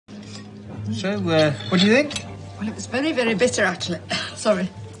So, what do you think? Well, it was very, very bitter, actually. Sorry.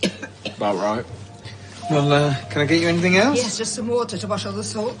 About right. Well, can I get you anything else? Yes, just some water to wash all the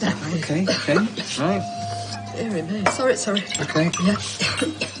salt down. Okay, right. Dear me. Sorry. Okay. Yeah.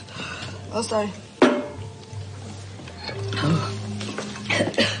 Oh, sorry.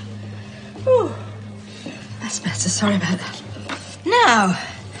 Ooh. That's better. Sorry about that. Now,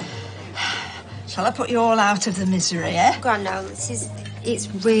 shall I put you all out of the misery, eh? Grando, it's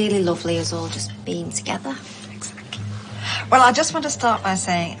really lovely us all just being together. Exactly. Well, I just want to start by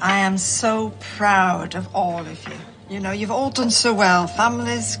saying I am so proud of all of you. You know, you've all done so well.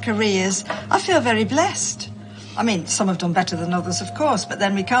 Families, careers. I feel very blessed. I mean, some have done better than others, of course, but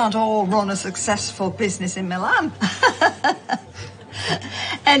then we can't all run a successful business in Milan.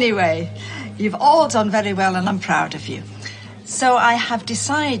 Anyway, you've all done very well and I'm proud of you. So I have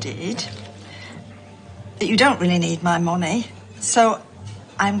decided that you don't really need my money, so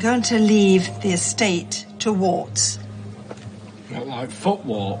I'm going to leave the estate to Warts. What, like foot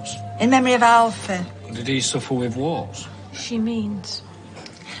warts? In memory of Alfie. Did he suffer with warts? She means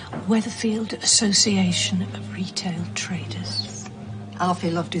Weatherfield Association of Retail Traders.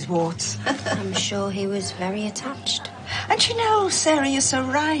 Alfie loved his warts. I'm sure he was very attached. And you know, Sarah, you're so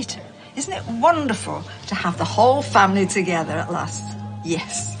right. Isn't it wonderful to have the whole family together at last?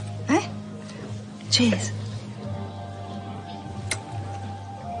 Yes. Eh? Cheers.